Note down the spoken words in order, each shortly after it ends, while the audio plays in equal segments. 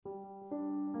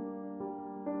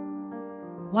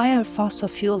Why are fossil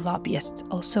fuel lobbyists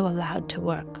also allowed to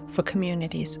work for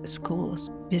communities,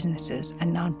 schools, businesses,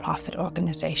 and nonprofit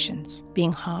organizations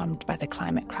being harmed by the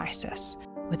climate crisis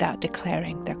without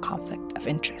declaring their conflict of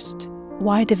interest?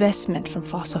 Why divestment from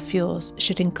fossil fuels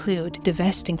should include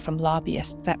divesting from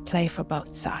lobbyists that play for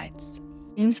both sides?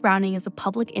 James Browning is a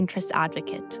public interest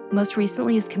advocate, most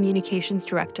recently as communications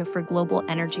director for Global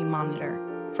Energy Monitor,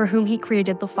 for whom he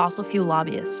created the Fossil Fuel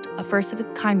Lobbyist, a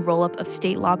first-of-its-kind roll-up of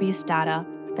state lobbyist data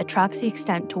that tracks the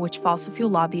extent to which fossil fuel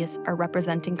lobbyists are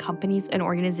representing companies and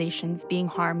organizations being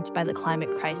harmed by the climate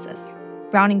crisis.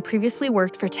 Browning previously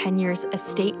worked for 10 years as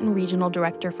state and regional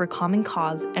director for Common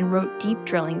Cause and wrote Deep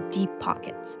Drilling, Deep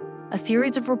Pockets, a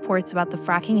series of reports about the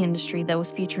fracking industry that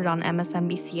was featured on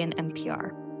MSNBC and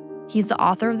NPR. He's the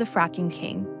author of The Fracking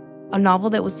King, a novel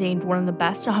that was named one of the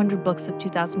best 100 books of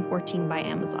 2014 by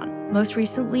Amazon. Most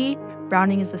recently,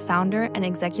 Browning is the founder and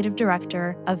executive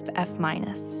director of F-.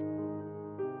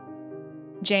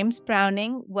 James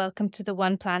Browning, welcome to the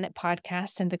One Planet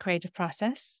podcast and the creative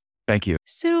process. Thank you.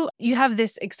 So you have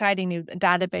this exciting new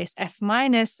database, F-,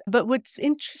 but what's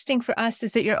interesting for us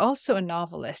is that you're also a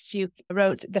novelist. You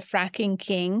wrote The Fracking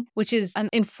King, which is an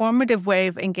informative way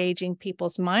of engaging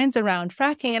people's minds around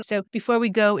fracking. And so before we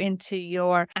go into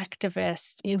your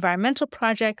activist environmental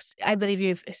projects, I believe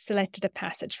you've selected a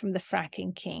passage from The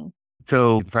Fracking King.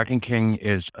 So Fracking King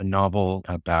is a novel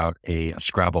about a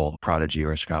Scrabble prodigy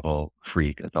or a Scrabble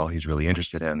freak. That's all he's really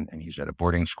interested in. And he's at a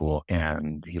boarding school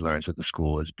and he learns that the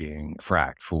school is being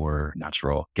fracked for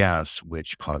natural gas,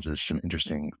 which causes some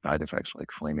interesting side effects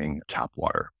like flaming tap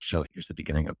water. So here's the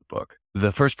beginning of the book.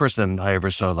 The first person I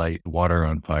ever saw light water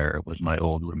on fire was my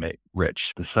old roommate,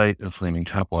 Rich. The sight of flaming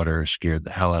tap water scared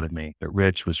the hell out of me. But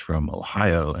Rich was from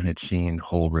Ohio and had seen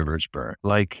whole rivers burn.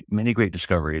 Like many great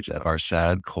discoveries at our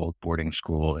sad, cold boarding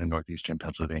school in northeastern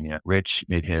Pennsylvania, Rich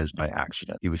made his by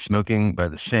accident. He was smoking by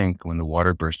the sink when the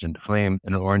water burst into flame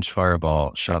and an orange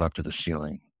fireball shot up to the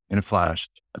ceiling. In a flash,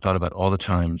 I thought about all the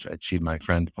times I'd seen my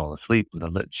friend fall asleep with a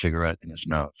lit cigarette in his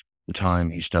mouth. The time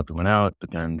he stubbed one out,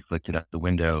 but then flicked it out the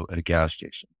window at a gas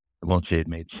station. I won't say it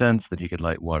made sense that he could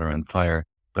light water on fire,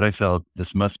 but I felt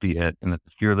this must be it and that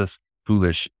the fearless,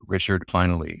 foolish Richard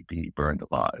finally be burned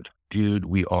alive. Dude,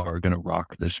 we are going to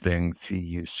rock this thing. See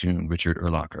you soon, Richard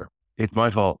Erlacher. It's my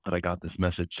fault that I got this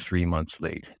message 3 months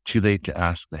late. Too late to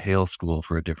ask the Hale School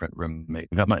for a different roommate.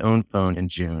 I got my own phone in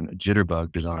June, a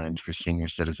jitterbug designed for senior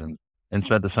citizens, and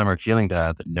spent the summer feeling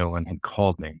bad that no one had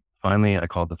called me. Finally, I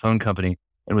called the phone company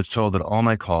and was told that all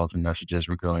my calls and messages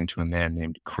were going to a man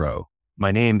named Crow.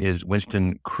 My name is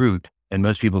Winston Croot, and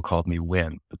most people called me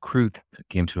Win. The Croot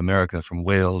came to America from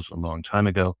Wales a long time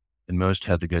ago, and most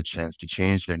had the good sense to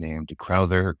change their name to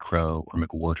Crowther, Crow, or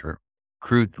McWhorter.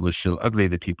 Croot was so ugly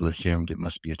that people assumed it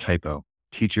must be a typo.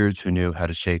 Teachers who knew how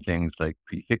to say things like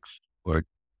prefix or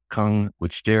kung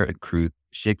would stare at Croot,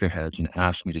 shake their heads, and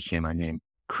ask me to say my name.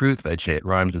 Croot, I'd say, it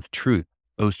rhymes with truth.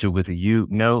 Oh, so with a U?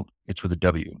 No, it's with a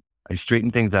W. I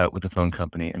straightened things out with the phone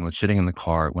company and was sitting in the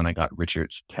car when I got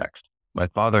Richard's text. My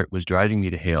father was driving me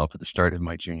to Hale for the start of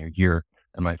my junior year,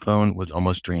 and my phone was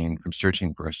almost drained from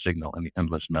searching for a signal in the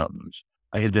endless mountains.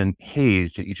 I had been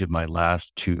hazed at each of my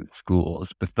last 2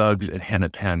 schools, the thugs at Hannah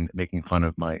Penn making fun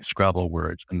of my Scrabble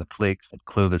words, and the flakes at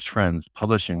Clovis Friends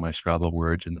publishing my Scrabble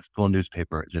words in the school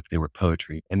newspaper as if they were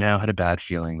poetry, and now had a bad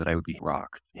feeling that I would be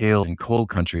rocked. Hale in cold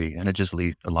country, and had just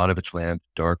leased a lot of its land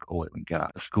to dark oil and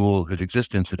gas. A school whose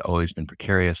existence had always been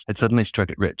precarious had suddenly struck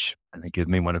it rich, and they gave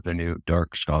me one of their new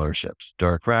dark scholarships.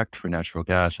 Dark fracked for natural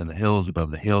gas in the hills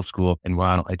above the Hale School, and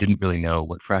while I didn't really know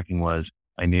what fracking was,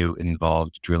 I knew it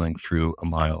involved drilling through a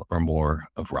mile or more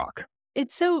of rock.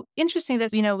 It's so interesting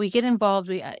that, we get involved,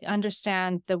 we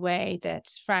understand the way that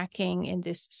fracking in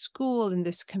this school, in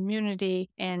this community,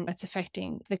 and it's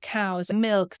affecting the cows,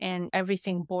 milk, and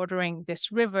everything bordering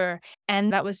this river.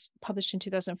 And that was published in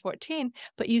 2014.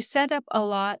 But you set up a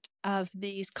lot of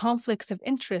these conflicts of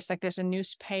interest, like there's a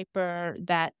newspaper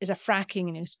that is a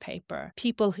fracking newspaper.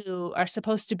 People who are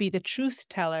supposed to be the truth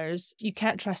tellers, you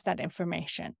can't trust that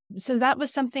information. So that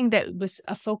was something that was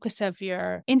a focus of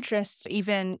your interest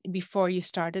even before you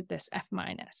started this F-.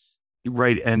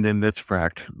 Right. And in this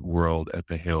fracked world at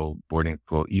the Hale boarding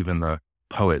school, even the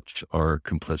poets are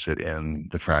complicit in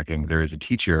the fracking. There is a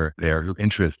teacher there who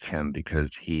interests him because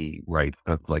he writes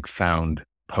found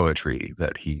poetry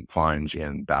that he finds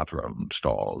in bathroom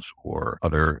stalls or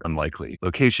other unlikely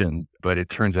locations. But it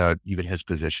turns out even his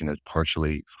position is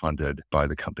partially funded by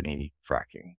the company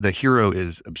fracking. The hero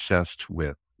is obsessed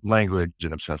with language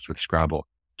and obsessed with Scrabble,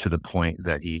 to the point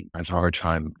that he has a hard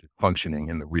time functioning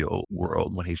in the real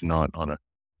world when he's not on a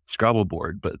Scrabble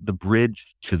board. But the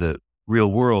bridge to the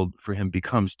real world for him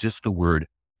becomes just the word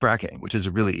fracking, which is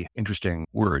a really interesting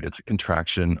word. It's a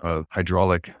contraction of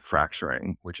hydraulic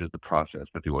fracturing, which is the process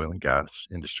that the oil and gas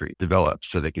industry developed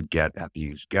so they could get at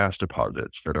these gas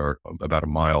deposits that are about a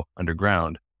mile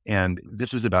underground. And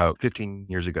this was about 15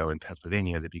 years ago in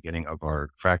Pennsylvania, the beginning of our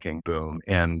fracking boom.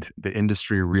 And the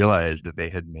industry realized that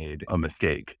they had made a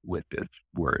mistake with this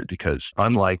word because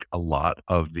unlike a lot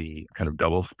of the kind of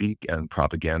doublespeak and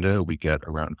propaganda we get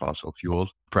around fossil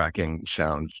fuels, fracking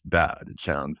sounds bad. It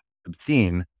sounds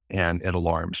obscene and it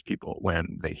alarms people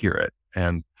when they hear it.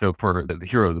 And so for the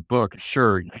hero of the book,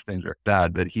 sure, these things are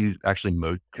bad, but he's actually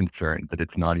most concerned that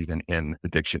it's not even in the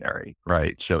dictionary,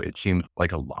 right? So it seems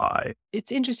like a lie.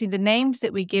 It's interesting. The names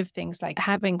that we give things like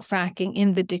having fracking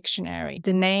in the dictionary,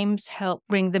 the names help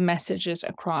bring the messages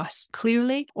across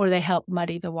clearly, or they help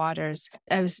muddy the waters.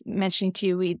 I was mentioning to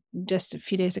you, we just a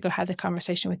few days ago had the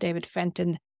conversation with David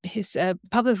Fenton, his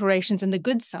public relations and the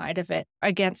good side of it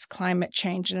against climate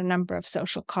change and a number of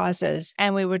social causes.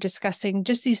 And we were discussing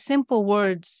just these simple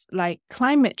words like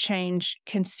climate change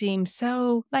can seem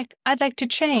so like, I'd like to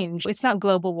change. It's not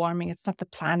global warming. It's not the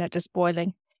planet is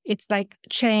boiling. It's like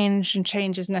change and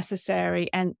change is necessary.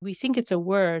 And we think it's a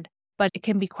word, but it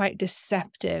can be quite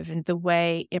deceptive in the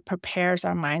way it prepares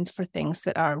our minds for things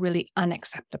that are really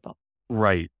unacceptable.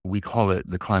 Right. We call it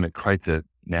the climate crisis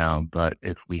now, but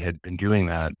if we had been doing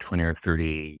that 20 or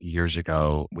 30 years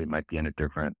ago, we might be in a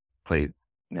different place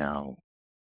now.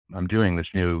 I'm doing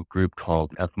this new group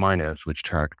called F-, which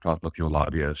tracks fossil fuel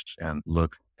lobbyists and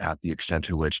looks at the extent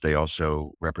to which they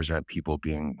also represent people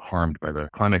being harmed by the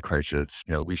climate crisis.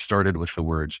 We started with the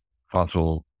words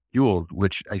fossil fuels,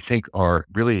 which I think are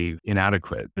really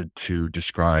inadequate to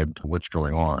describe what's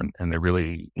going on. And they're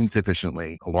really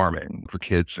insufficiently alarming. For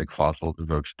kids, like fossils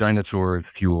evokes dinosaurs,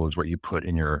 fuel is what you put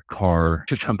in your car,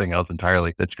 to something else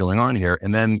entirely that's going on here.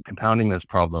 And then compounding this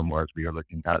problem was we are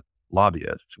looking at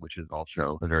lobbyists, which is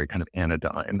also a very kind of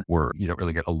anodyne word. You don't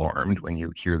really get alarmed when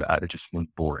you hear that. It just seems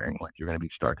boring, like you're going to be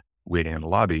stuck waiting in a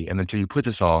lobby. And then so you put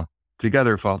this all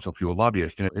together, fossil fuel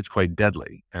lobbyists, it's quite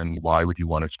deadly. And why would you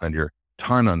want to spend your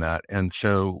time on that? And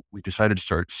so we decided to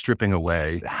start stripping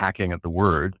away, hacking at the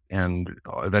word. And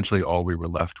eventually all we were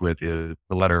left with is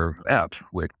the letter F,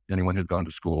 which anyone who's gone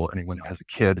to school, anyone who has a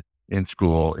kid in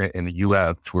school in the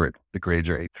US where the grades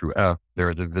are A through F, there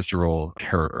is a visceral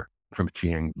terror from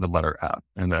seeing the letter F.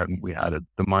 And then we added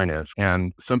the minus.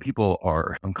 And some people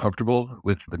are uncomfortable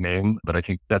with the name, but I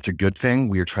think that's a good thing.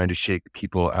 We are trying to shake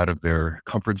people out of their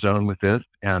comfort zone with this.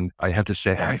 And I have to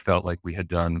say, I felt like we had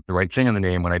done the right thing in the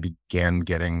name when I began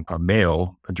getting a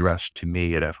mail addressed to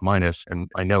me at F-. And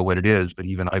I know what it is, but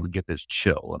even I would get this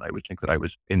chill and I would think that I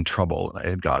was in trouble and I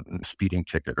had gotten a speeding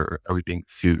ticket or I was being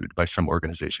sued by some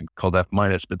organization called F-.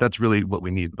 But that's really what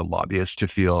we need the lobbyists to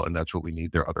feel. And that's what we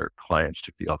need their other clients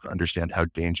to feel, to understand how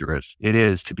dangerous it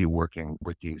is to be working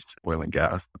with these oil and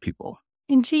gas people.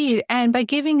 Indeed. And by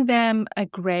giving them a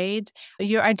grade,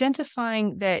 you're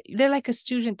identifying that they're like a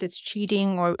student that's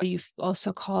cheating, or you've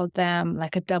also called them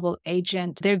like a double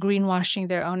agent. They're greenwashing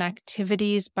their own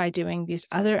activities by doing these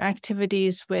other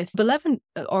activities with benevolent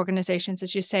organizations,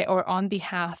 as you say, or on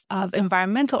behalf of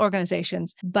environmental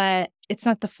organizations. But it's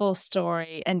not the full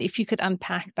story. And if you could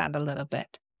unpack that a little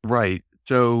bit. Right.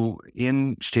 So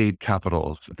in state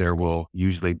capitals, there will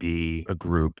usually be a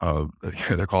group of,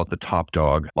 they're called the top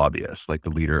dog lobbyists, like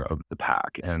the leader of the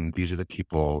pack. And these are the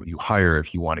people you hire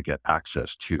if you want to get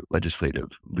access to legislative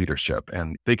leadership.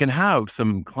 And they can have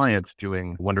some clients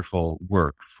doing wonderful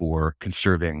work for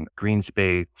conserving green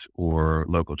space or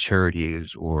local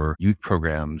charities or youth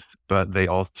programs, but they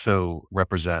also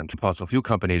represent fossil fuel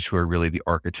companies who are really the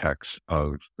architects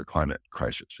of the climate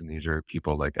crisis. And these are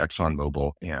people like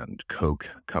ExxonMobil and Coke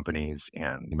companies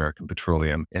and the American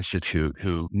Petroleum Institute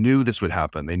who knew this would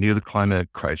happen. They knew the climate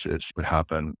crisis would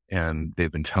happen, and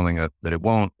they've been telling us that it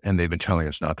won't, and they've been telling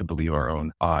us not to believe our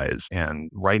own eyes.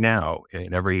 And right now,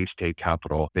 in every state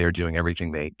capital, they are doing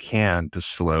everything they can to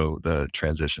slow the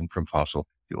transition from fossil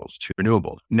fuels to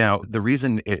renewables. Now, the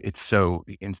reason it's so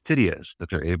insidious that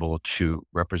they're able to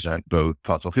represent both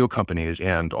fossil fuel companies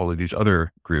and all of these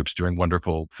other groups doing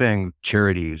wonderful things,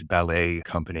 charities, ballet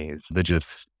companies,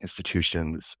 religious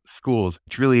institutions, schools,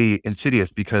 it's really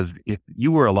insidious because if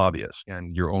you were a lobbyist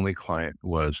and your only client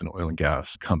was an oil and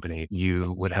gas company,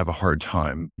 you would have a hard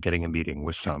time getting a meeting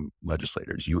with some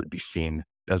legislators. You would be seen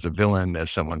as a villain,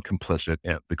 as someone complicit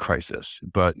in the crisis.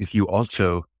 But if you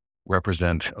also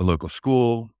represent a local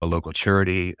school, a local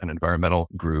charity, an environmental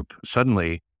group,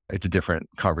 suddenly it's a different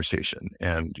conversation.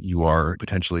 And you are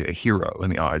potentially a hero in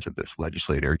the eyes of this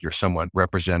legislator. You're someone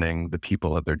representing the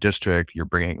people of their district. You're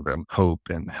bringing them hope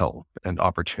and help and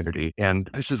opportunity.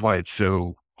 And this is why it's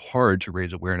so hard to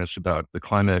raise awareness about the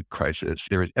climate crisis,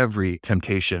 there is every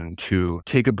temptation to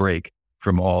take a break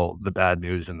from all the bad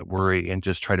news and the worry and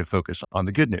just try to focus on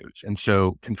the good news. And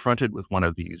so confronted with one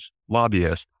of these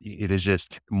lobbyists, it is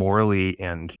just morally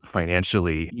and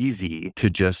financially easy to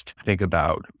just think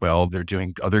about, well, they're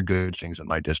doing other good things in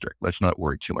my district. Let's not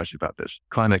worry too much about this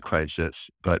climate crisis.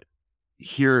 But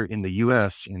here in the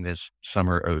US, in this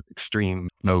summer of extreme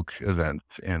smoke events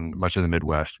in much of the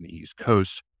Midwest and the East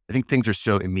Coast, I think things are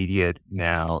so immediate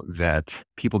now that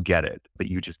people get it, but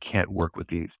you just can't work with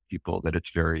these people, that it's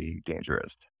very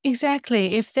dangerous.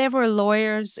 Exactly. If there were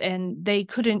lawyers and they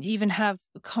couldn't even have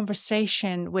a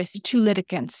conversation with two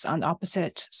litigants on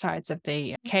opposite sides of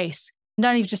the case,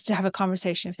 not even just to have a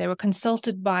conversation. If they were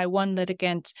consulted by one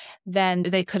litigant, then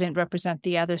they couldn't represent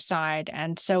the other side.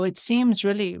 And so it seems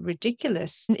really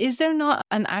ridiculous. Is there not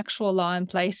an actual law in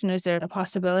place? And is there a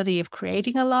possibility of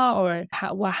creating a law, or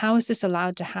how is this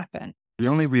allowed to happen? The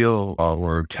only real law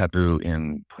or taboo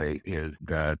in place is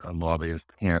that a lobbyist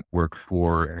can't work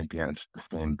for and against the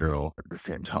same bill at the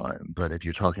same time. But if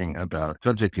you're talking about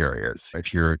subject areas,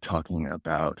 if you're talking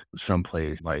about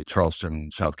someplace like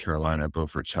Charleston, South Carolina,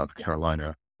 Beaufort, South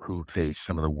Carolina, who face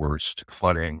some of the worst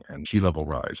flooding and sea level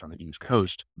rise on the East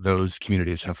Coast, those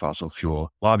communities have fossil fuel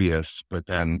lobbyists. But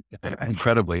then,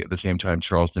 incredibly, at the same time,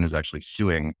 Charleston is actually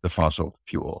suing the fossil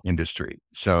fuel industry.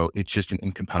 So it's just an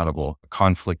incompatible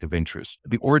conflict of interest.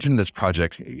 The origin of this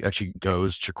project actually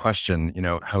goes to question,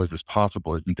 how is this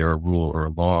possible? Isn't there a rule or a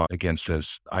law against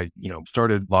this? I,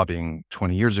 started lobbying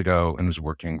 20 years ago and was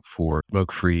working for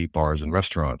smoke-free bars and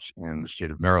restaurants in the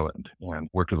state of Maryland, and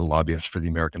worked with a lobbyist for the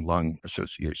American Lung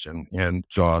Association, and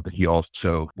saw that he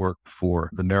also worked for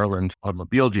the Maryland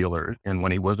automobile dealers. And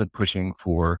when he wasn't pushing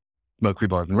for smoke-free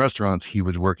bars and restaurants, he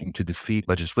was working to defeat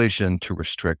legislation to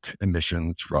restrict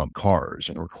emissions from cars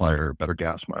and require better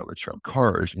gas mileage from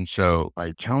cars. And so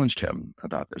I challenged him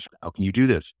about this. How can you do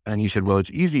this? And he said, well, it's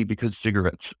easy because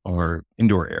cigarettes are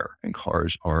indoor air and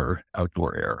cars are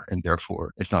outdoor air, and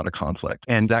therefore it's not a conflict.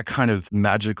 And that kind of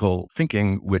magical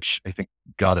thinking, which I think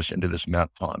got us into this mess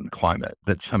on climate,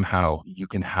 that somehow you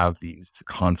can have these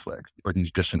conflicts or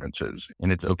these dissonances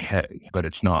and it's okay, but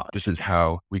it's not. This is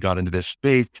how we got into this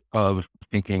space of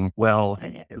thinking, well,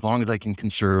 as long as I can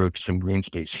conserve some green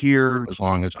space here, as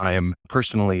long as I am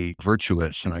personally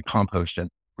virtuous and I compost and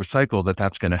recycle,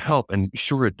 that's going to help. And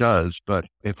sure it does. But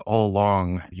if all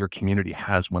along your community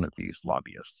has one of these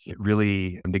lobbyists, it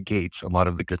really negates a lot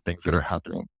of the good things that are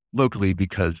happening locally,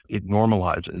 because it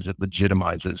normalizes, it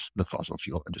legitimizes the fossil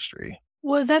fuel industry.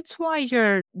 Well, that's why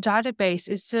your database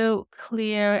is so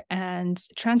clear and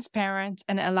transparent,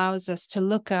 and allows us to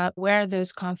look at where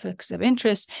those conflicts of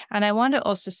interest. And I want to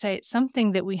also say it's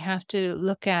something that we have to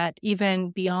look at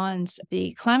even beyond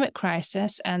the climate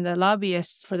crisis and the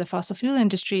lobbyists for the fossil fuel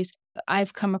industries.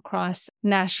 I've come across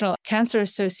national cancer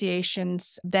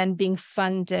associations then being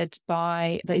funded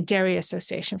by the Dairy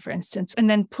Association, for instance, and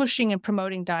then pushing and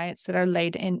promoting diets that are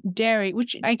laid in dairy,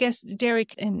 which I guess dairy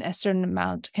in a certain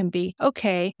amount can be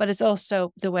okay, but it's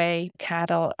also the way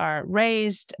cattle are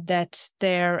raised, that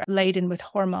they're laden with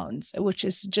hormones, which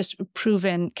is just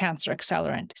proven cancer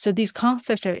accelerant. So these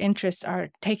conflicts of interest are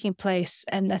taking place,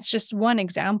 and that's just one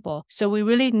example. So we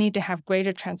really need to have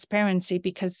greater transparency,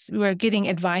 because we're getting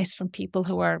advice from people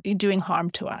who are doing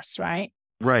harm to us, right?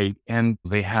 Right. And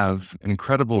they have an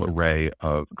incredible array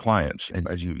of clients. And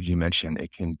as you mentioned,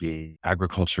 it can be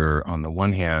agriculture on the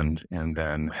one hand, and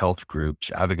then health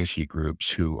groups, advocacy groups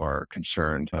who are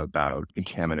concerned about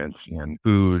contaminants in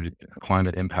food,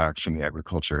 climate impacts from the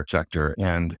agriculture sector.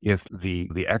 And if the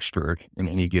expert in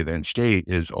any given state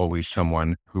is always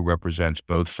someone who represents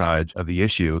both sides of the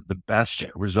issue, the best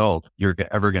result you're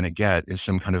ever going to get is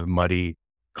some kind of muddy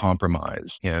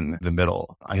compromise in the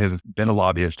middle. I have been a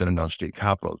lobbyist in enough state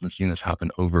capitals and seen this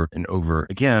happen over and over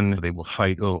again. They will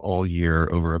fight all year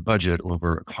over a budget,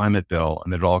 over a climate bill,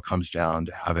 and it all comes down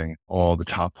to having all the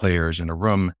top players in a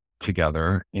room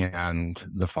together, and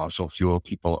the fossil fuel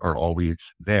people are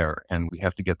always there, and we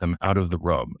have to get them out of the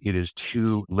room. It is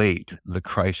too late. The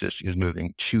crisis is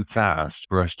moving too fast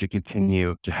for us to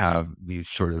continue to have these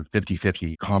sort of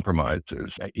 50-50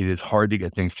 compromises. It is hard to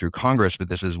get things through Congress, but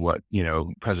this is what,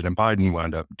 President Biden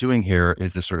wound up doing here,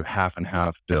 is this sort of half and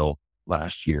half bill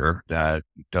last year that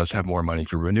does have more money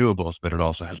for renewables, but it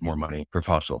also has more money for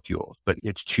fossil fuels. But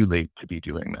it's too late to be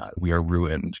doing that. We are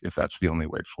ruined if that's the only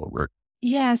way forward.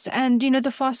 Yes. And,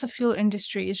 the fossil fuel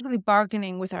industry is really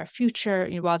bargaining with our future,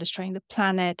 while destroying the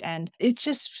planet. And it's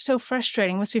just so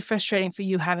frustrating. It must be frustrating for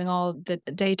you having all the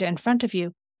data in front of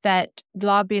you, that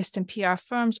lobbyists and PR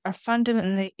firms are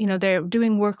fundamentally, they're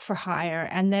doing work for hire.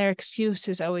 And their excuse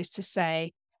is always to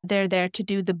say, They're there to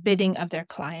do the bidding of their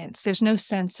clients. There's no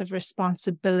sense of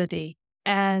responsibility.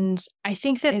 And I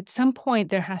think that at some point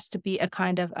there has to be a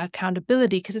kind of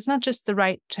accountability, because it's not just the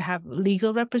right to have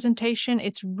legal representation,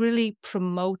 it's really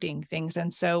promoting things.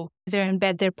 And so they're in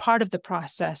bed, they're part of the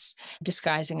process,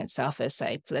 disguising itself as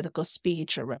a political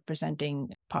speech or representing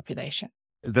population.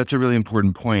 That's a really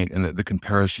important point, and the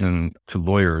comparison to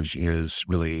lawyers is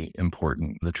really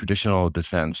important. The traditional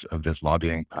defense of this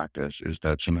lobbying practice is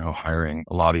that somehow hiring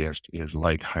a lobbyist is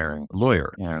like hiring a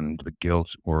lawyer, and the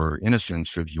guilt or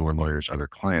innocence of your lawyer's other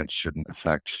clients shouldn't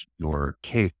affect your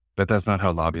case. But that's not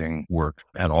how lobbying works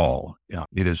at all. Yeah,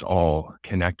 it is all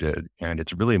connected. And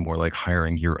it's really more like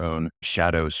hiring your own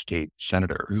shadow state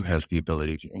senator who has the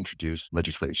ability to introduce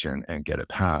legislation and get it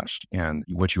passed. And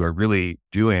what you are really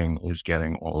doing is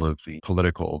getting all of the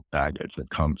political baggage that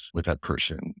comes with that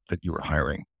person that you are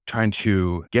hiring. Trying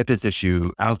to get this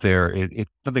issue out there, it's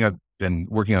something I've been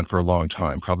working on for a long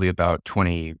time, probably about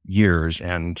 20 years.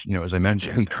 And, as I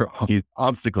mentioned, there are all these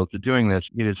obstacles to doing this.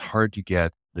 It is hard to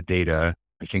get the data.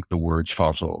 I think the words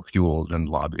fossil fuels and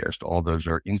lobbyist, all those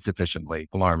are insufficiently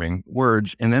alarming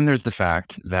words. And then there's the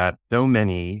fact that so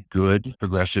many good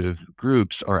progressive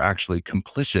groups are actually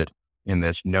complicit in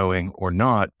this, knowing or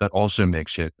not. That also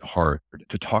makes it hard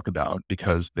to talk about,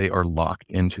 because they are locked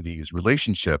into these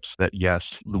relationships that,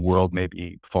 yes, the world may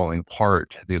be falling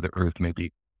apart, the earth may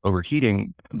be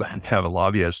overheating, but have a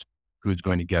lobbyist who's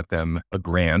going to get them a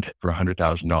grant for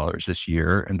 $100,000 this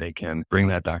year, and they can bring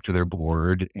that back to their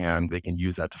board and they can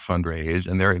use that to fundraise,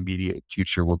 and their immediate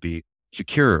future will be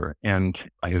secure. And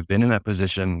I have been in that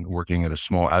position working at a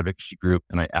small advocacy group,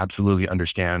 and I absolutely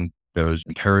understand those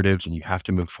imperatives, and you have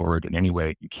to move forward in any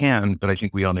way you can. But I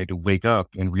think we all need to wake up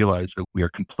and realize that we are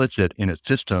complicit in a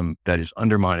system that is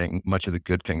undermining much of the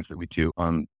good things that we do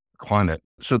on climate.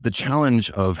 So the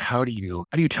challenge of how do you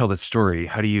tell this story?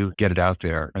 How do you get it out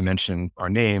there? I mentioned our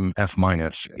name, F-.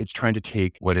 It's trying to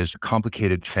take what is a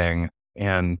complicated thing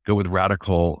and go with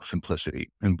radical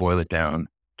simplicity and boil it down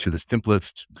to the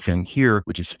simplest thing here,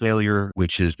 which is failure,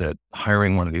 which is that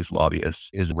hiring one of these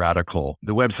lobbyists is radical.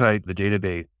 The website, the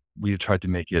database, we've tried to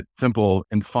make it simple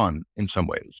and fun in some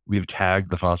ways. We've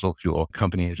tagged the fossil fuel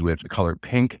companies with the color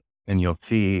pink. And you'll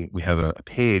see we have a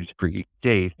page for each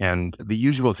state, and the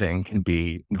usual thing can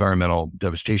be environmental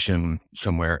devastation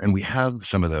somewhere. And we have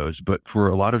some of those, but for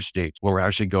a lot of states, what we're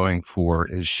actually going for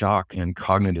is shock and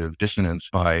cognitive dissonance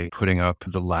by putting up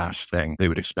the last thing they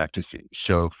would expect to see.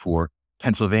 So for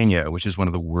Pennsylvania, which is one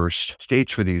of the worst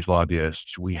states for these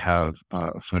lobbyists, we have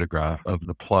a photograph of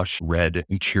the plush red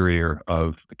interior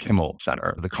of the Kimmel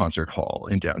Center, the concert hall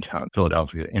in downtown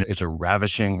Philadelphia. And it's a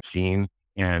ravishing scene,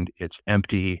 and it's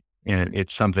empty. And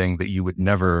it's something that you would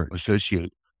never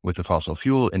associate with the fossil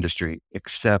fuel industry,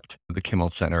 except the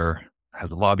Kimmel Center has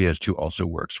a lobbyist who also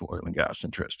works for oil and gas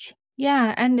interests.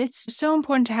 Yeah, and it's so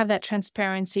important to have that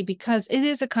transparency, because it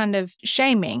is a kind of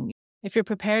shaming. If you're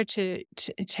prepared to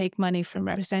take money from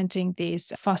representing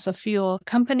these fossil fuel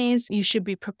companies, you should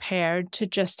be prepared to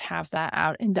just have that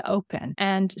out in the open.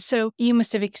 And so you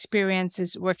must have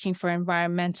experiences working for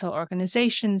environmental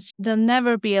organizations. They'll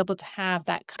never be able to have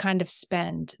that kind of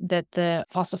spend that the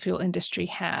fossil fuel industry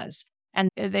has. And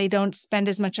they don't spend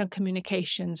as much on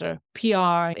communications or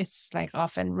PR. It's like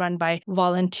often run by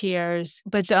volunteers.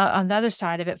 But on the other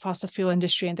side of it, fossil fuel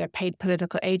industry and their paid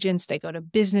political agents, they go to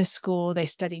business school, they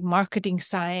study marketing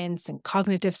science and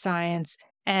cognitive science,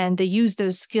 and they use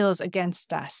those skills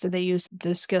against us. So they use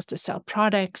those skills to sell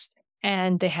products.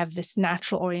 And they have this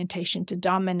natural orientation to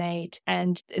dominate,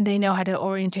 and they know how to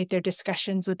orientate their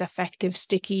discussions with effective,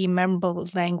 sticky, memorable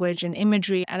language and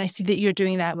imagery. And I see that you're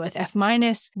doing that with F-,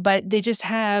 but they just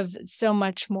have so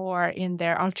much more in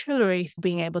their artillery,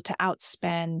 being able to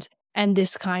outspend, and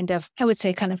this kind of, I would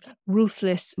say, kind of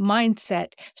ruthless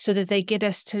mindset, so that they get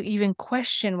us to even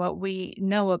question what we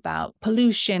know about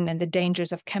pollution and the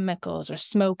dangers of chemicals or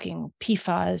smoking,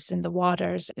 PFAS in the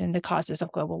waters and the causes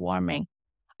of global warming.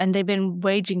 And they've been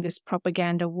waging this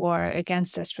propaganda war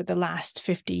against us for the last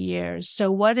 50 years.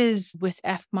 So what is, with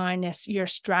F-, your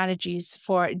strategies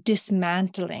for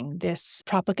dismantling this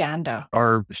propaganda?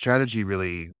 Our strategy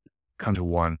really come to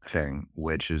one thing,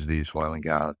 which is these oil and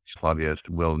gas lobbyists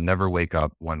will never wake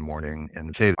up one morning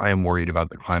and say, I am worried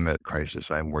about the climate crisis.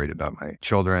 I am worried about my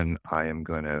children. I am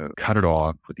going to cut it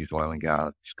off with these oil and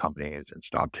gas companies and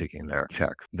stop taking their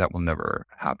check. That will never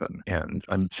happen. And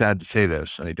I'm sad to say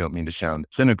this, and I don't mean to sound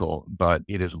cynical, but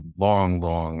it is a long,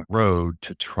 long road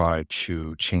to try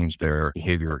to change their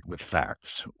behavior with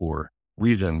facts or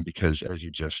reason, because as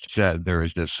you just said, there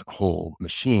is this whole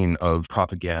machine of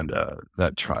propaganda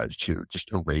that tries to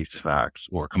just erase facts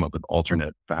or come up with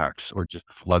alternate facts or just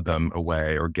flood them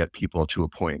away or get people to a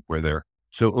point where they're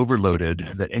so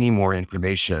overloaded that any more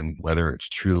information, whether it's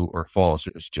true or false,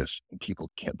 is just people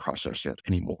can't process it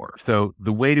anymore. So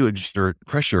the way to exert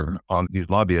pressure on these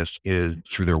lobbyists is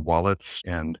through their wallets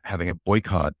and having a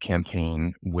boycott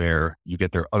campaign where you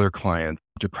get their other clients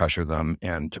to pressure them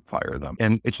and to fire them.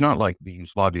 And it's not like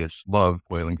these lobbyists love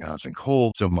oil and gas and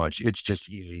coal so much. It's just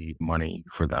easy money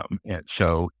for them. And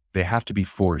so they have to be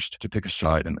forced to pick a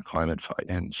side in the climate fight.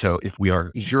 And so if we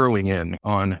are zeroing in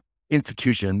on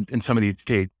institutions in some of these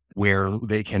states where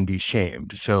they can be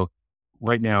shamed. So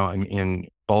right now I'm in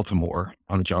Baltimore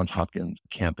on the Johns Hopkins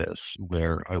campus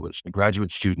where I was a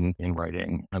graduate student in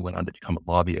writing. I went on to become a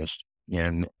lobbyist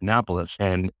in Annapolis,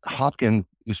 and Hopkins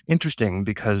is interesting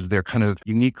because they're kind of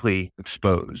uniquely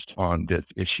exposed on this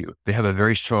issue. They have a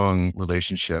very strong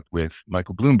relationship with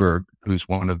Michael Bloomberg, who's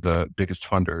one of the biggest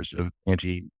funders of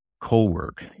anti-coal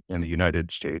work in the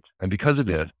United States. And because of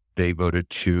this, they voted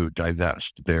to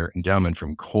divest their endowment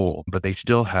from coal, but they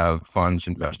still have funds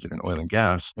invested in oil and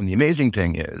gas. And the amazing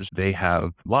thing is they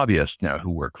have lobbyists now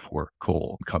who work for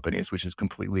coal companies, which is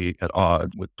completely at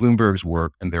odds with Bloomberg's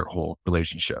work and their whole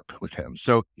relationship with him.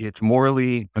 So it's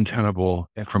morally untenable.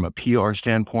 And from a PR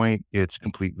standpoint, it's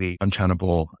completely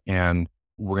untenable. And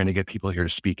we're going to get people here to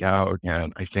speak out.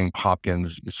 And I think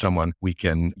Hopkins is someone we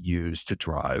can use to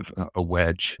drive a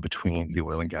wedge between the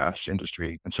oil and gas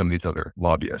industry and some of these other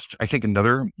lobbyists. I think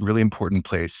another really important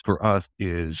place for us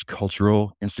is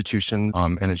cultural institutions.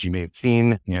 And as you may have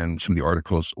seen in some of the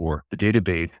articles or the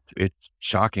database, it's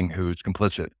shocking who's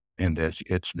complicit in this.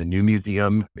 It's the New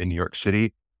Museum in New York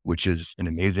City, which is an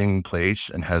amazing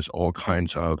place and has all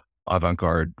kinds of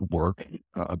avant-garde work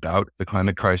about the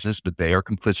climate crisis, but they are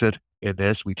complicit in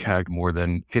this. We tagged more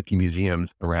than 50 museums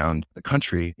around the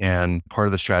country. And part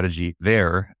of the strategy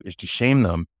there is to shame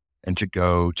them and to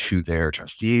go to their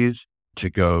trustees, to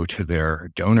go to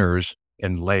their donors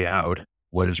and lay out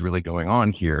what is really going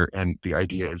on here. And the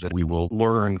idea is that we will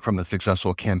learn from the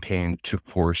successful campaign to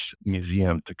force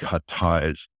museums to cut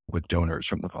ties with donors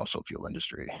from the fossil fuel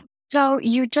industry. So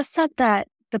you just said that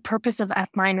the purpose of F-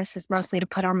 is mostly to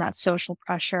put on that social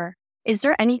pressure. Is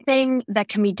there anything that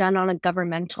can be done on a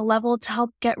governmental level to help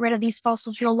get rid of these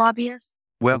fossil fuel lobbyists?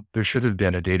 Well, there should have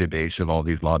been a database of all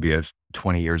these lobbyists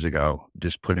 20 years ago,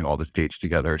 just putting all the states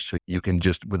together. So you can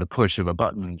just, with a push of a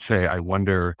button, say, I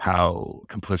wonder how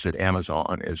complicit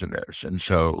Amazon is in this. And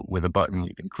so with a button,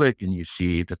 you can click and you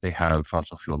see that they have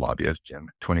fossil fuel lobbyists in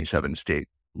 27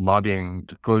 states. Lobbying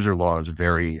disclosure laws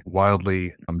vary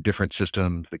wildly, different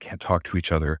systems that can't talk to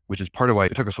each other, which is part of why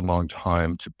it took us a long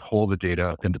time to pull the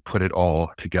data and to put it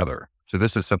all together. So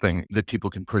this is something that people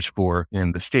can push for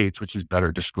in the states, which is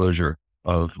better disclosure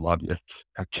of lobbyist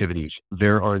activities.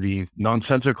 There are these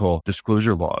nonsensical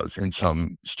disclosure laws in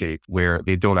some states where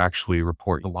they don't actually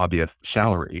report the lobbyist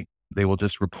salary. They will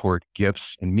just report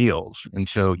gifts and meals. And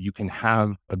so you can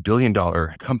have a $1 billion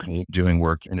company doing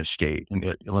work in a state. And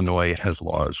Illinois has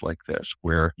laws like this,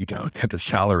 where you don't get the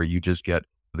salary, you just get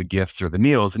the gifts or the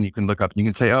meals. And you can look up and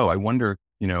you can say, oh, I wonder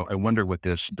what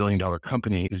this $1 billion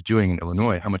company is doing in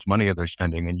Illinois. How much money are they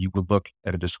spending? And you would look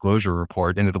at a disclosure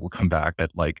report and it will come back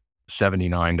at like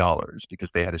 $79 because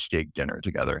they had a steak dinner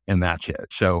together and that's it.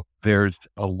 So there's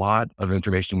a lot of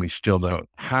information we still don't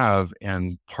have.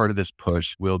 And part of this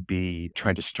push will be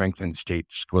trying to strengthen state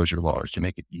disclosure laws to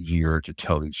make it easier to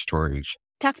tell these stories.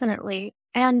 Definitely.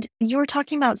 And you were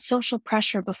talking about social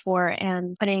pressure before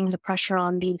and putting the pressure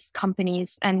on these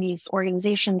companies and these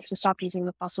organizations to stop using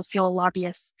the fossil fuel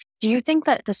lobbyists. Do you think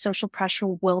that the social pressure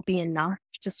will be enough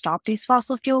to stop these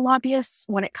fossil fuel lobbyists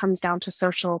when it comes down to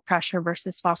social pressure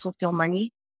versus fossil fuel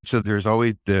money? So there's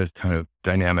always this kind of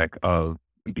dynamic of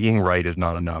being right is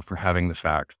not enough, or having the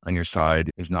facts on your side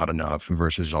is not enough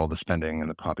versus all the spending and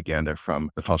the propaganda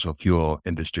from the fossil fuel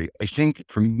industry. I think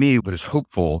for me, what is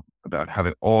hopeful about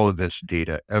having all of this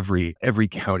data, every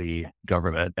county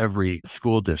government, every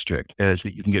school district, is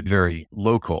that you can get very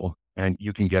local and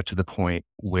you can get to the point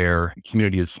where the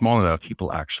community is small enough,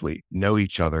 people actually know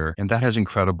each other. And that has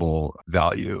incredible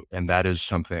value. And that is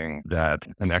something that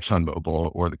an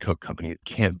ExxonMobil or the Coke company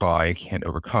can't buy, can't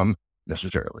overcome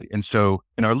necessarily. And so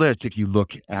in our list, if you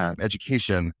look at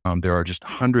education, there are just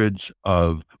hundreds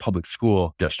of public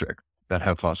school districts that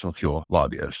have fossil fuel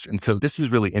lobbyists. And so this is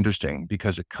really interesting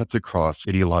because it cuts across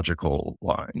ideological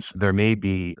lines. There may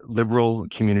be liberal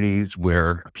communities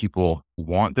where people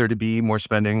want there to be more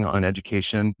spending on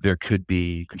education. There could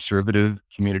be conservative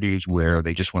communities where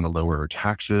they just want to lower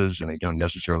taxes and they don't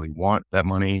necessarily want that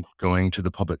money going to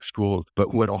the public schools.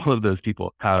 But what all of those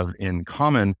people have in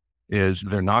common is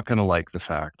they're not going to like the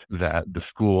fact that the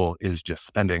school is just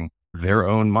spending their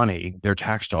own money, their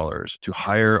tax dollars, to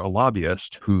hire a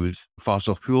lobbyist whose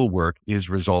fossil fuel work is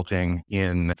resulting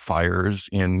in fires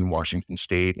in Washington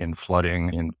state, in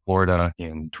flooding in Florida,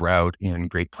 in drought in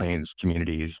Great Plains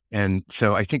communities. And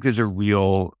so I think there's a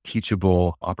real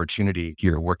teachable opportunity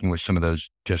here working with some of those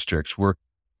districts. We're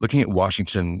looking at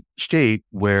Washington state,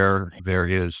 where there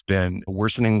has been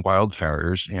worsening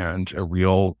wildfires and a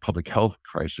real public health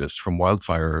crisis from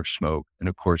wildfire smoke. And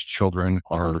of course, children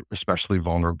are especially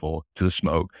vulnerable to the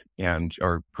smoke and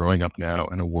are growing up now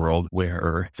in a world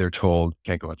where they're told,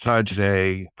 can't go outside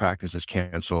today, practice is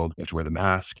canceled, you have to wear the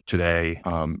mask today,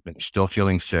 and they're still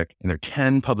feeling sick. And there are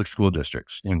 10 public school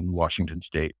districts in Washington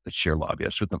state that share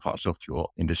lobbyists with the fossil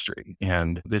fuel industry.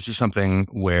 And this is something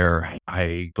where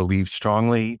I believe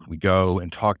strongly we go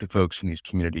and talk to folks in these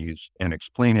communities and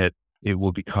explain it, it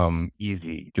will become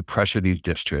easy to pressure these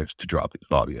districts to drop these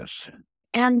lobbyists.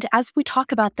 And as we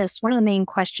talk about this, one of the main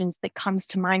questions that comes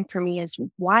to mind for me is,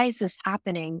 why is this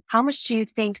happening? How much do you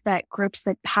think that groups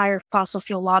that hire fossil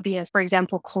fuel lobbyists, for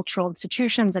example, cultural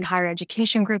institutions and higher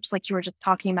education groups like you were just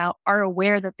talking about, are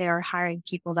aware that they are hiring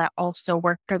people that also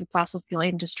work for the fossil fuel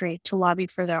industry to lobby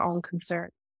for their own concern?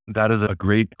 That is a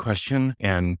great question.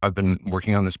 And I've been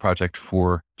working on this project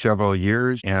for several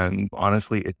years. And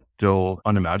honestly, it's still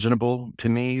unimaginable to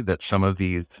me that some of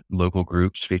these local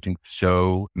groups facing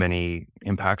so many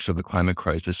impacts of the climate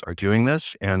crisis are doing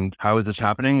this. And how is this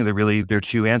happening? There are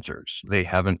two answers. They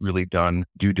haven't really done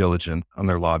due diligence on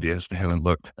their lobbyists. They haven't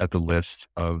looked at the list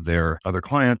of their other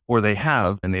clients, or they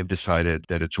have, and they've decided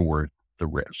that it's worth the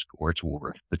risk or it's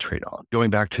worth the trade-off.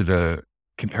 Going back to the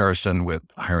comparison with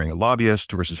hiring a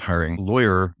lobbyist versus hiring a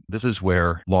lawyer, this is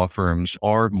where law firms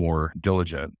are more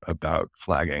diligent about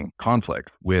flagging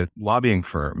conflict. With lobbying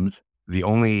firms, the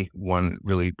only one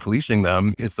really policing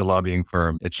them is the lobbying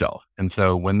firm itself. And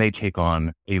so when they take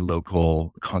on a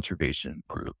local conservation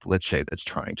group, let's say that's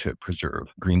trying to preserve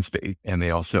green space, and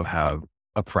they also have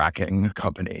a fracking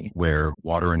company where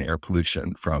water and air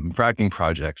pollution from fracking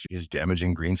projects is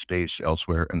damaging green space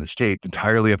elsewhere in the state,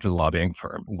 entirely up to the lobbying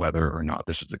firm, whether or not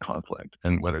this is a conflict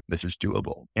and whether this is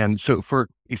doable. And so for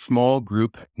a small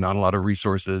group, not a lot of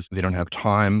resources, they don't have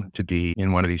time to be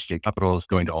in one of these state capitals,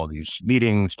 going to all these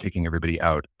meetings, taking everybody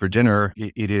out for dinner.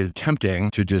 It is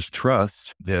tempting to just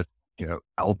trust that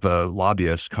alpha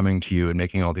lobbyists coming to you and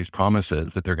making all these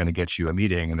promises that they're going to get you a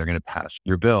meeting and they're going to pass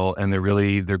your bill. And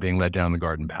they're being led down the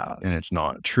garden path, and it's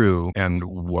not true. And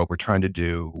what we're trying to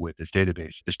do with this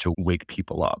database is to wake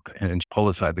people up and pull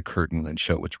aside the curtain and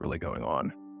show what's really going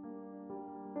on.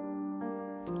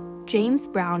 James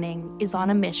Browning is on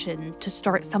a mission to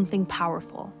start something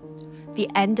powerful. The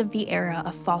end of the era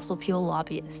of fossil fuel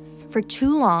lobbyists. For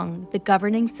too long, the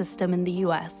governing system in the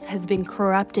US has been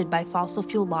corrupted by fossil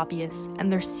fuel lobbyists and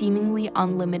their seemingly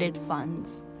unlimited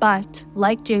funds. But,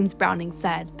 like James Browning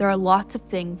said, there are lots of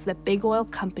things that big oil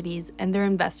companies and their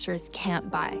investors can't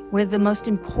buy, where the most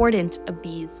important of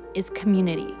these is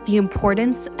community. The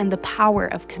importance and the power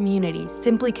of community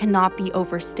simply cannot be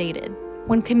overstated.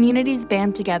 When communities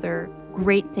band together,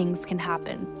 great things can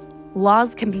happen.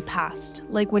 Laws can be passed,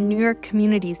 like when New York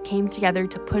communities came together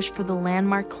to push for the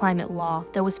landmark climate law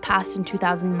that was passed in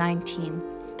 2019.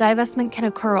 Divestment can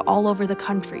occur all over the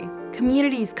country.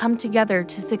 Communities come together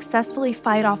to successfully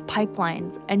fight off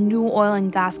pipelines and new oil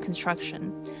and gas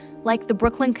construction, like the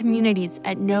Brooklyn communities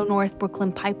at No North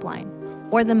Brooklyn Pipeline,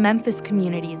 or the Memphis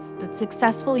communities that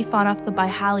successfully fought off the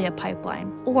Byhalia pipeline,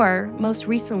 or, most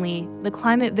recently, the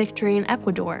climate victory in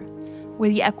Ecuador, where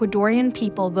the Ecuadorian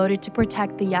people voted to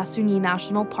protect the Yasuní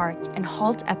National Park and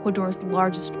halt Ecuador's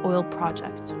largest oil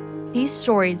project. These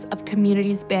stories of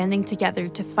communities banding together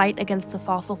to fight against the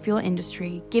fossil fuel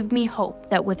industry give me hope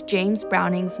that with James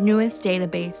Browning's newest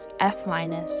database, F-,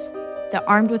 that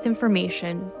armed with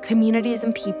information, communities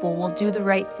and people will do the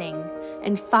right thing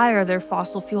and fire their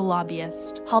fossil fuel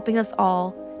lobbyists, helping us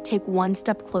all take one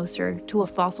step closer to a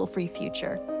fossil-free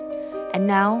future. And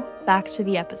now, back to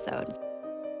the episode.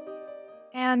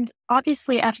 And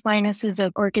obviously, F- is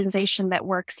an organization that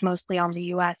works mostly on the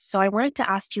US. So I wanted to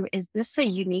ask you, is this a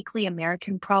uniquely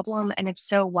American problem? And if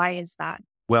so, why is that?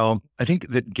 Well, I think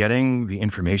that getting the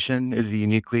information is a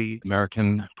uniquely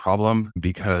American problem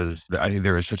because I think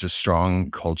there is such a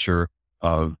strong culture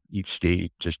of each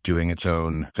state just doing its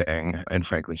own thing. And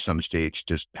frankly, some states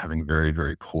just having very,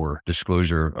 very poor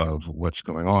disclosure of what's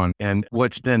going on. And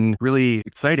what's been really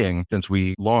exciting since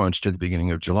we launched at the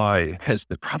beginning of July is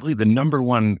that probably the number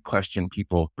one question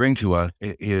people bring to us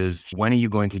is, when are you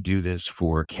going to do this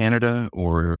for Canada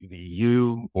or the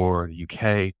EU or the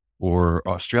UK or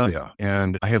Australia?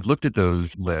 And I have looked at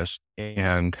those lists,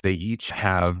 and they each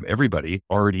have everybody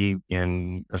already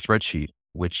in a spreadsheet,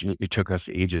 which it took us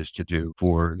ages to do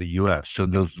for the US. So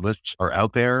those lists are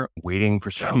out there waiting for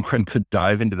someone to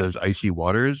dive into those icy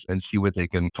waters and see what they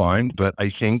can find. But I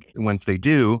think once they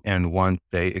do, and once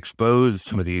they expose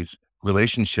some of these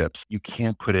relationships, you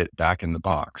can't put it back in the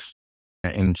box.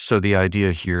 And so the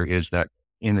idea here is that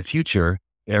in the future,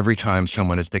 every time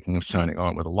someone is thinking of signing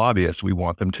on with a lobbyist, we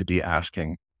want them to be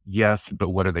asking, yes, but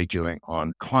what are they doing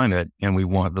on climate? And we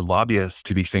want the lobbyists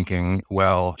to be thinking,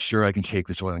 well, sure, I can take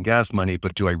this oil and gas money,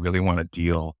 but do I really want to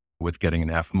deal with getting an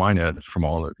F- from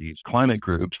all of these climate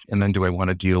groups? And then do I want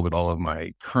to deal with all of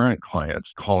my current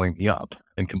clients calling me up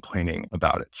and complaining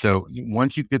about it? So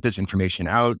once you get this information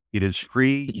out, it is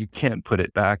free. You can't put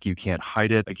it back. You can't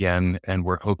hide it again. And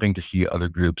we're hoping to see other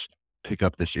groups pick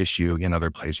up this issue in other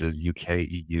places, UK,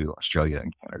 EU, Australia,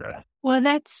 and Canada. Well,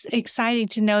 that's exciting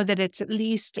to know that it's at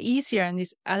least easier in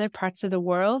these other parts of the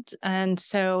world. And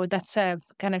so that's a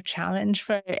kind of challenge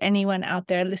for anyone out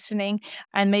there listening.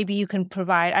 And maybe you can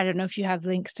provide, I don't know if you have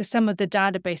links to some of the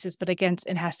databases, but again,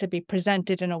 it has to be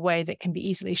presented in a way that can be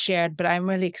easily shared. But I'm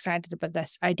really excited about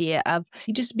this idea of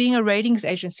just being a ratings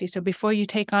agency. So before you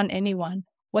take on anyone,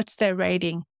 what's their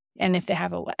rating? And if they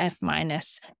have a F-,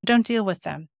 don't deal with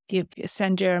them. You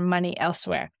send your money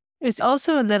elsewhere. It's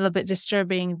also a little bit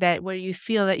disturbing that where you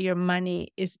feel that your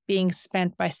money is being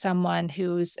spent by someone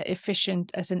who's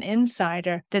efficient as an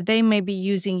insider, that they may be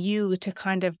using you to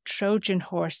kind of Trojan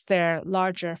horse their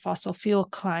larger fossil fuel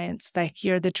clients, like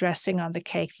you're the dressing on the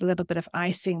cake, a little bit of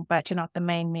icing, but you're not the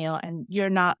main meal and you're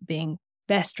not being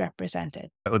best represented.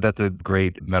 Oh, that's a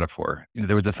great metaphor.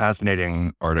 There was a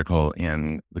fascinating article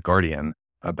in The Guardian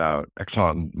about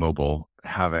ExxonMobil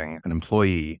having an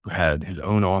employee who had his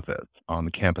own office on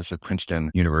the campus of Princeton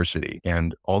University.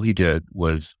 And all he did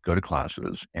was go to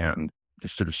classes and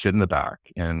just sort of sit in the back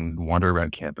and wander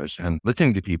around campus and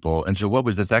listening to people. And so what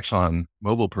was this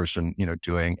ExxonMobil person,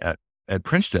 doing at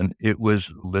Princeton? It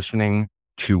was listening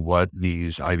to what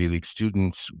these Ivy League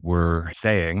students were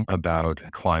saying about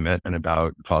climate and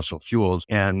about fossil fuels.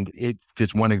 And it's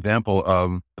just one example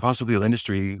of the fossil fuel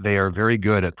industry. They are very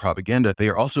good at propaganda. They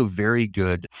are also very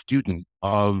good students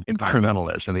of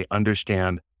environmentalists, and they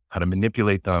understand how to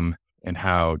manipulate them and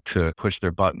how to push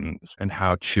their buttons and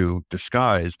how to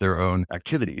disguise their own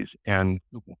activities. And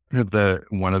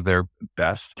one of their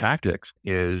best tactics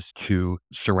is to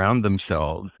surround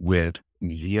themselves with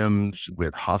museums,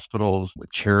 with hospitals,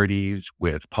 with charities,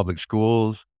 with public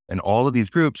schools, and all of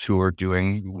these groups who are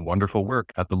doing wonderful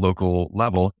work at the local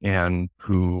level and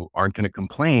who aren't going to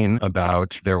complain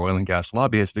about their oil and gas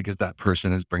lobbyists because that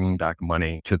person is bringing back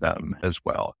money to them as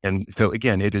well. And so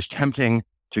again, it is tempting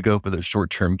to go for the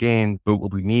short-term gain, but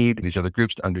what we need these other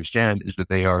groups to understand is that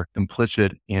they are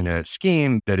implicit in a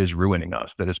scheme that is ruining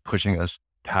us, that is pushing us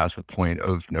past the point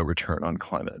of no return on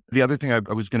climate. The other thing I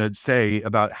was going to say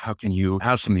about how can you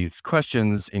have some of these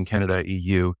questions in Canada,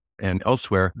 EU, and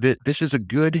elsewhere, that this is a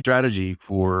good strategy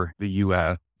for the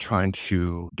US trying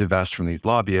to divest from these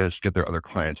lobbyists, get their other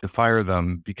clients to fire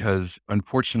them, because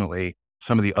unfortunately,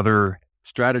 some of the other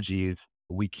strategies,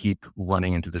 we keep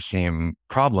running into the same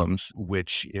problems,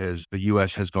 which is the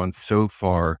US has gone so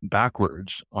far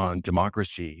backwards on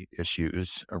democracy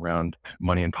issues around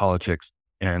money and politics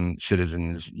and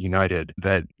Citizens United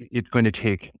that it's going to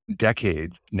take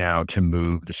decades now to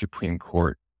move the Supreme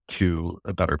Court to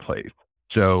a better place.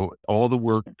 So all the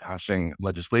work passing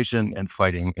legislation and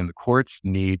fighting in the courts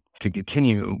need to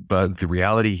continue. But the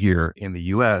reality here in the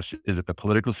US is that the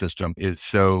political system is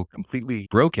so completely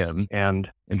broken. And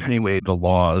in many ways, the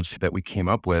laws that we came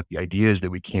up with, the ideas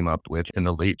that we came up with in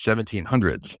the late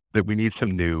 1700s, that we need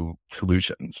some new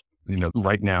solutions.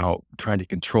 Right now, trying to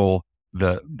control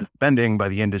the spending by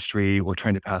the industry, we're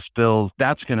trying to pass bills,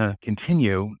 that's going to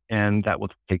continue and that will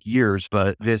take years.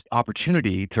 But this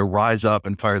opportunity to rise up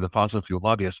and fire the fossil fuel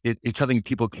lobbyists, it's something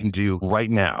people can do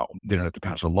right now. They don't have to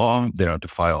pass a law. They don't have to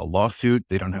file a lawsuit.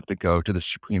 They don't have to go to the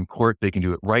Supreme Court. They can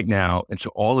do it right now. And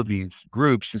so all of these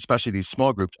groups, especially these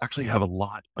small groups, actually have a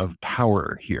lot of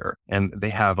power here. And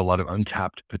they have a lot of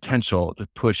untapped potential to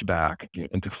push back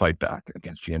and to fight back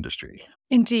against the industry.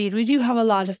 Indeed, we do have a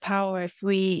lot of power if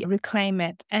we reclaim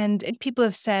it. And people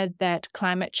have said that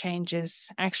climate change is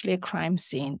actually a crime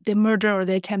scene. The murder or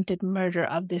the attempted murder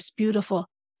of this beautiful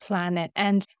planet.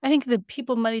 And I think that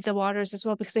people muddy the waters as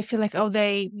well because they feel like, oh,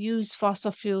 they use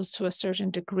fossil fuels to a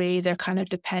certain degree. They're kind of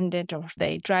dependent, or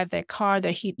they drive their car,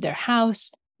 they heat their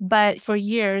house. But for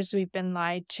years, we've been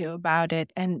lied to about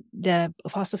it. And the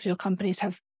fossil fuel companies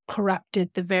have corrupted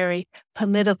the very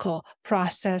political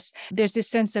process. There's this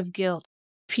sense of guilt.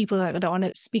 People that don't want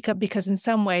to speak up because in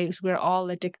some ways we're all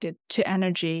addicted to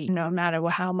energy, no matter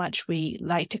how much we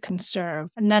like to conserve.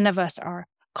 None of us are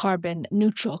carbon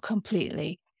neutral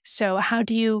completely. So how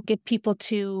do you get people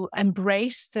to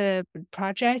embrace the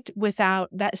project without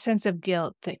that sense of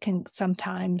guilt that can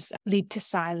sometimes lead to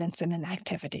silence and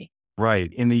inactivity?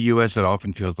 Right. In the US, it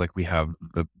often feels like we have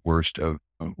the worst of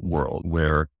a world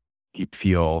where you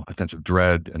feel a sense of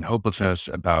dread and hopelessness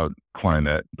about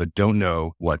climate, but don't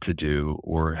know what to do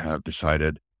or have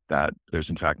decided that there's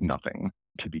in fact nothing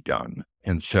to be done.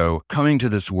 And so coming to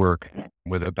this work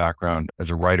with a background as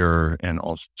a writer and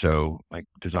also like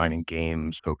designing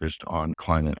games focused on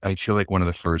climate, I feel like one of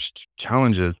the first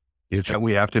challenges is that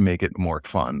we have to make it more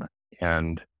fun.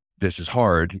 And this is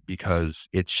hard because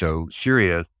it's so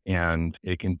serious and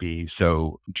it can be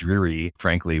so dreary,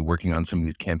 frankly, working on some of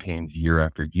these campaigns year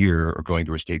after year or going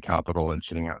to a state capitol and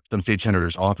sitting out some state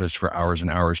senator's office for hours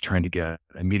and hours trying to get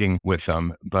a meeting with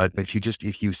them. But if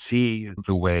you see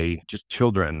the way just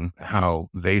children,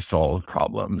 how they solve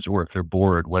problems, or if they're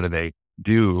bored, what do they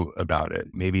do about it?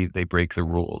 Maybe they break the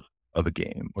rules of a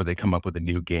game, or they come up with a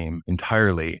new game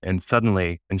entirely. And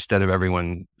suddenly, instead of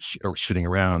everyone sitting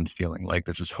around feeling like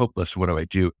this is hopeless, what do I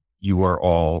do? You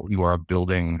are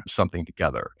building something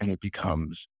together, and it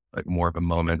becomes like more of a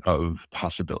moment of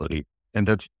possibility. And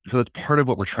that's part of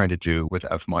what we're trying to do with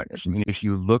F minus. I mean, if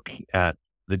you look at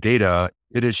the data,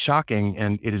 it is shocking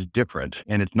and it is different.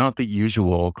 And it's not the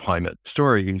usual climate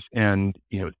stories. And,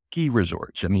 ski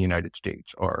resorts in the United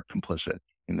States are complicit.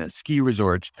 And the ski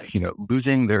resorts,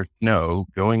 losing their snow,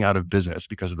 going out of business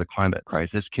because of the climate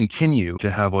crisis, continue to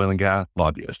have oil and gas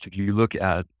lobbyists. If you look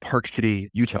at Park City,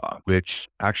 Utah, which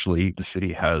actually the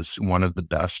city has one of the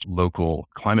best local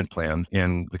climate plans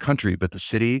in the country, but the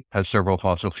city has several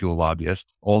fossil fuel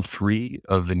lobbyists. All three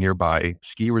of the nearby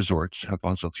ski resorts have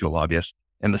fossil fuel lobbyists.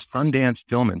 And the Sundance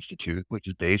Film Institute, which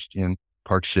is based in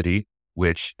Park City,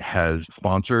 which has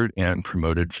sponsored and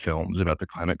promoted films about the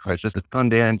climate crisis. The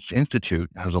Sundance Institute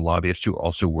has a lobbyist who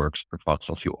also works for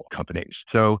fossil fuel companies.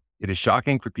 So it is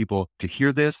shocking for people to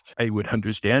hear this. I would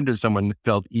understand if someone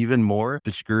felt even more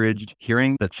discouraged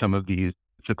hearing that some of these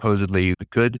supposedly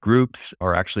good groups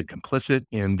are actually complicit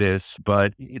in this,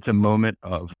 but it's a moment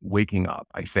of waking up,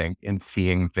 I think, and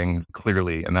seeing things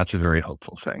clearly. And that's a very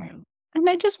hopeful thing. And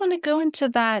I just want to go into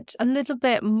that a little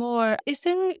bit more. Is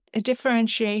there a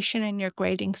differentiation in your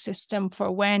grading system for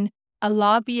when a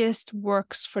lobbyist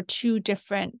works for two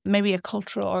different, maybe a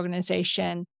cultural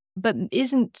organization, but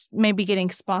isn't maybe getting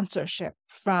sponsorship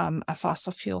from a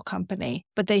fossil fuel company,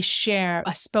 but they share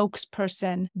a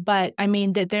spokesperson, but I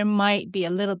mean that there might be a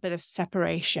little bit of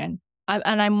separation?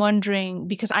 And I'm wondering,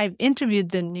 because I've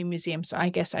interviewed the new museum, so I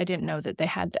guess I didn't know that they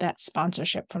had that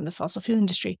sponsorship from the fossil fuel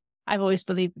industry. I've always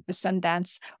believed that the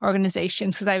Sundance organization,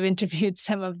 because I've interviewed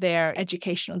some of their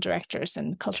educational directors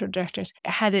and cultural directors,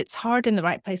 had its heart in the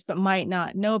right place, but might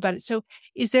not know about it. So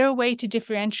is there a way to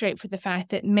differentiate for the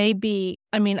fact that maybe,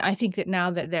 I think that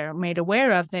now that they're made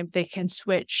aware of them, they can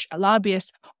switch a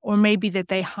lobbyist, or maybe that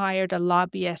they hired a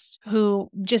lobbyist who,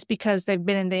 just because they've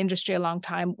been in the industry a long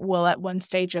time, will at one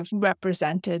stage have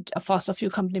represented a fossil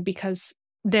fuel company because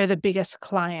they're the biggest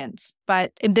clients,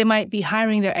 but they might be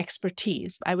hiring their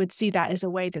expertise. I would see that as a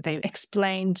way that they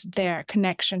explained their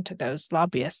connection to those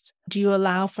lobbyists. Do you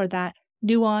allow for that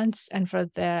nuance and for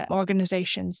the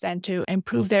organizations then to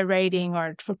improve their rating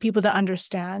or for people to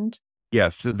understand?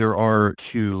 Yes, so there are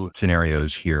two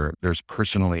scenarios here. There's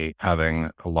personally having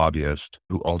a lobbyist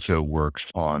who also works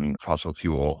on fossil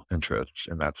fuel interests,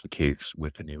 and that's the case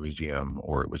with the new museum,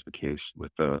 or it was the case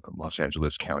with the Los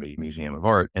Angeles County Museum of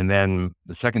Art. And then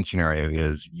the second scenario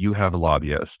is you have a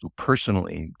lobbyist who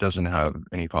personally doesn't have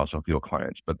any fossil fuel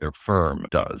clients, but their firm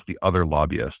does. The other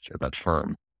lobbyist at that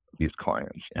firm, these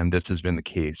clients. And this has been the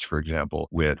case, for example,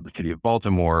 with the city of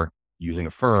Baltimore, using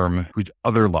a firm whose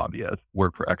other lobbyists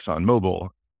work for ExxonMobil,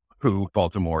 who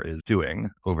Baltimore is doing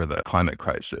over the climate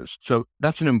crisis. So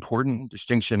that's an important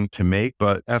distinction to make,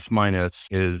 but F-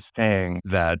 is saying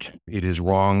that it is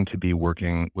wrong to be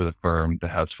working with a firm that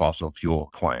has fossil fuel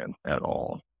clients at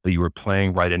all, that you are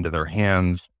playing right into their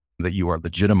hands, that you are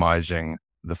legitimizing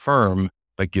the firm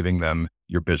by giving them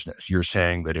your business. You're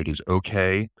saying that it is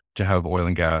okay to have oil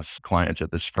and gas clients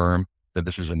at this firm, that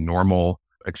this is a normal,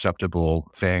 acceptable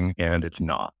thing, and it's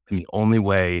not. And the only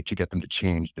way to get them to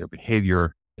change their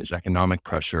behavior is economic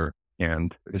pressure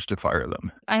and is to fire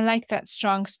them. I like that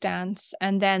strong stance.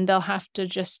 And then they'll have to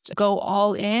just go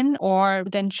all in or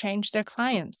then change their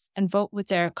clients and vote with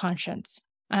their conscience.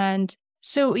 And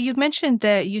so you've mentioned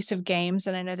the use of games,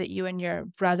 and I know that you and your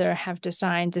brother have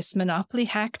designed this Monopoly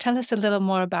hack. Tell us a little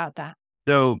more about that.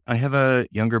 So I have a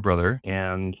younger brother,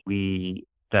 and we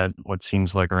spent what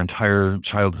seems like our entire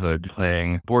childhood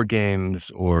playing board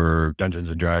games or Dungeons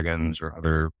and Dragons or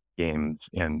other games.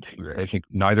 And I think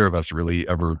neither of us really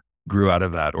ever grew out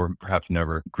of that, or perhaps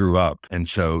never grew up. And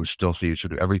so still see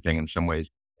sort of everything in some ways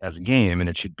as a game, and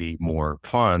it should be more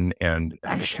fun. And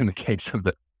actually in the case of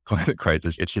the climate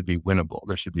crisis, it should be winnable.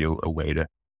 There should be a way to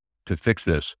fix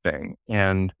this thing.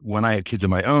 And when I had kids of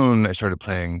my own, I started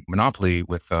playing Monopoly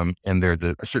with them. And there's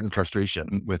a certain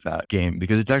frustration with that game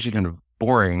because it's actually kind of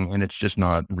boring and it's just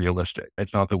not realistic.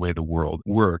 It's not the way the world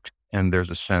works. And there's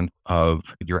a sense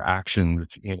of your actions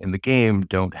in the game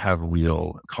don't have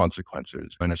real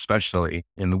consequences. And especially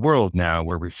in the world now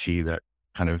where we see that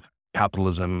kind of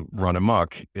capitalism run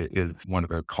amok is one of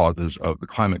the causes of the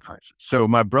climate crisis. So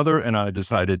my brother and I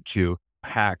decided to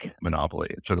hack Monopoly.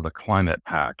 It's sort of a climate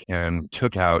hack, and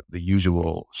took out the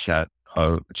usual set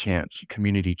of chance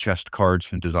community chest cards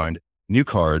and designed new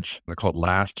cards. They're called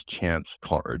last chance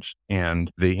cards.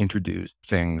 And they introduced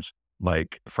things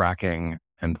like fracking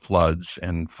and floods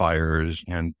and fires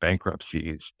and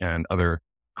bankruptcies and other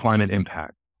climate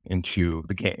impact into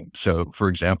the game. So for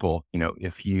example,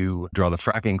 if you draw the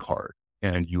fracking card,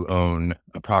 and you own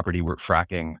a property where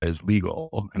fracking is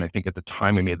legal. And I think at the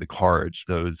time we made the cards,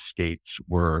 those states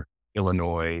were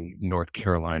Illinois, North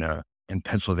Carolina, and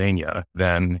Pennsylvania.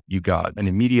 Then you got an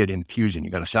immediate infusion. You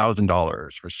got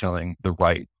 $1,000 for selling the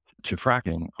right to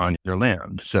fracking on your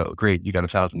land. So great, you got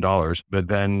 $1,000, but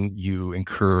then you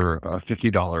incur a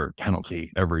 $50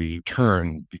 penalty every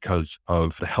turn because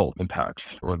of the health impacts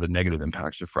or the negative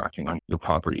impacts of fracking on your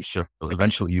property. So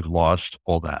eventually you've lost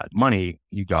all that money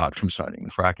you got from signing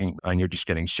the fracking, and you're just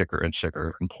getting sicker and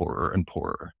sicker and poorer and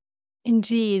poorer.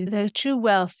 Indeed, the true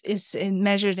wealth is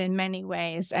measured in many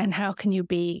ways. And how can you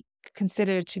be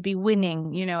considered to be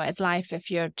winning, at life if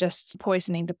you're just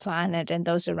poisoning the planet and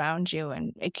those around you,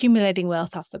 and accumulating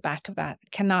wealth off the back of that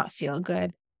cannot feel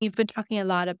good. You've been talking a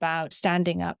lot about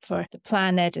standing up for the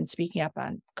planet and speaking up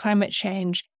on climate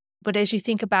change. But as you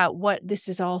think about what this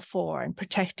is all for and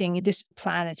protecting this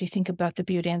planet, you think about the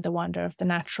beauty and the wonder of the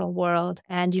natural world,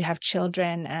 and you have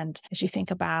children. And as you think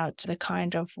about the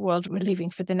kind of world we're leaving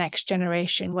for the next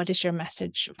generation, what is your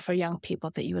message for young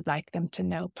people that you would like them to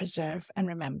know, preserve, and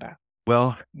remember?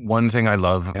 Well, one thing I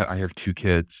love, I have 2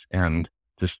 kids, and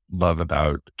just love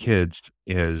about kids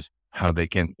is how they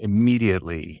can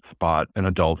immediately spot an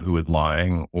adult who is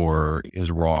lying or is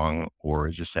wrong or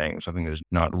is just saying something that is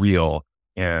not real.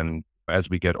 And as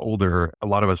we get older, a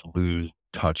lot of us lose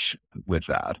touch with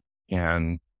that.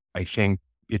 And I think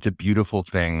it's a beautiful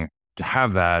thing to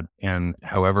have that. And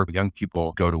however young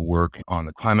people go to work on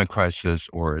the climate crisis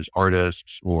or as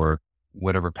artists or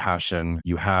whatever passion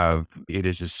you have, it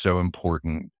is just so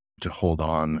important to hold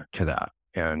on to that.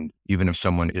 And even if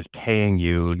someone is paying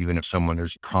you, even if someone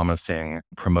is promising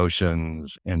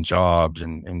promotions and jobs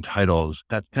and titles,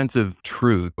 that sense of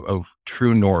truth, of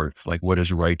true north, like what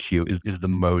is right to you, is the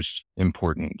most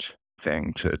important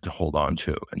thing to hold on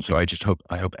to. And so I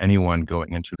hope anyone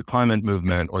going into the climate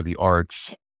movement or the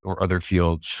arts or other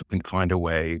fields can find a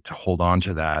way to hold on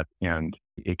to that. And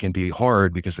it can be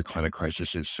hard because the climate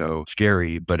crisis is so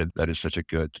scary, but that is such a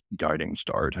good guiding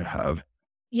star to have.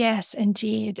 Yes,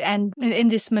 indeed. And in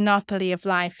this monopoly of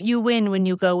life, you win when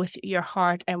you go with your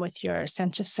heart and with your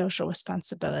sense of social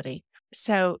responsibility.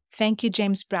 So thank you,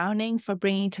 James Browning, for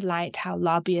bringing to light how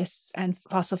lobbyists and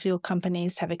fossil fuel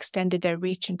companies have extended their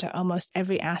reach into almost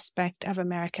every aspect of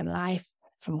American life,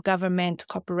 from government,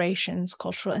 corporations,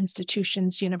 cultural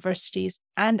institutions, universities,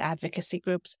 and advocacy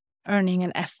groups, earning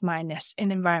an F-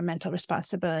 in environmental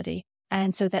responsibility.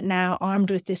 And so that now,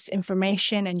 armed with this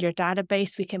information and your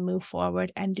database, we can move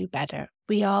forward and do better.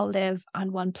 We all live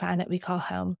on one planet we call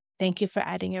home. Thank you for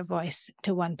adding your voice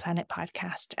to One Planet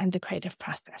Podcast and the creative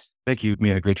process. Thank you,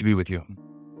 Mia. Great to be with you.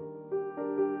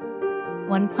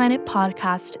 One Planet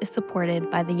Podcast is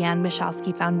supported by the Jan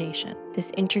Michalski Foundation.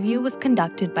 This interview was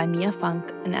conducted by Mia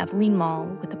Funk and Evelyn Mall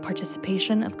with the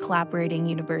participation of collaborating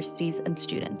universities and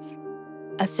students.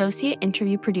 Associate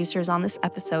interview producers on this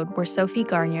episode were Sophie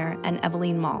Garnier and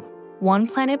Evelyn Mall. One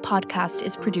Planet Podcast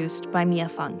is produced by Mia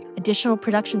Funk. Additional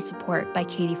production support by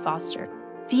Katie Foster.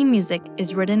 Theme music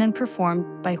is written and performed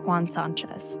by Juan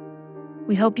Sanchez.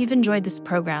 We hope you've enjoyed this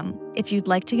program. If you'd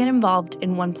like to get involved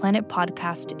in One Planet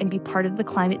Podcast and be part of the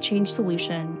climate change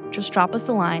solution, just drop us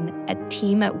a line at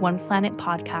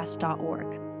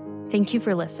team@oneplanetpodcast.org. Thank you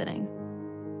for listening.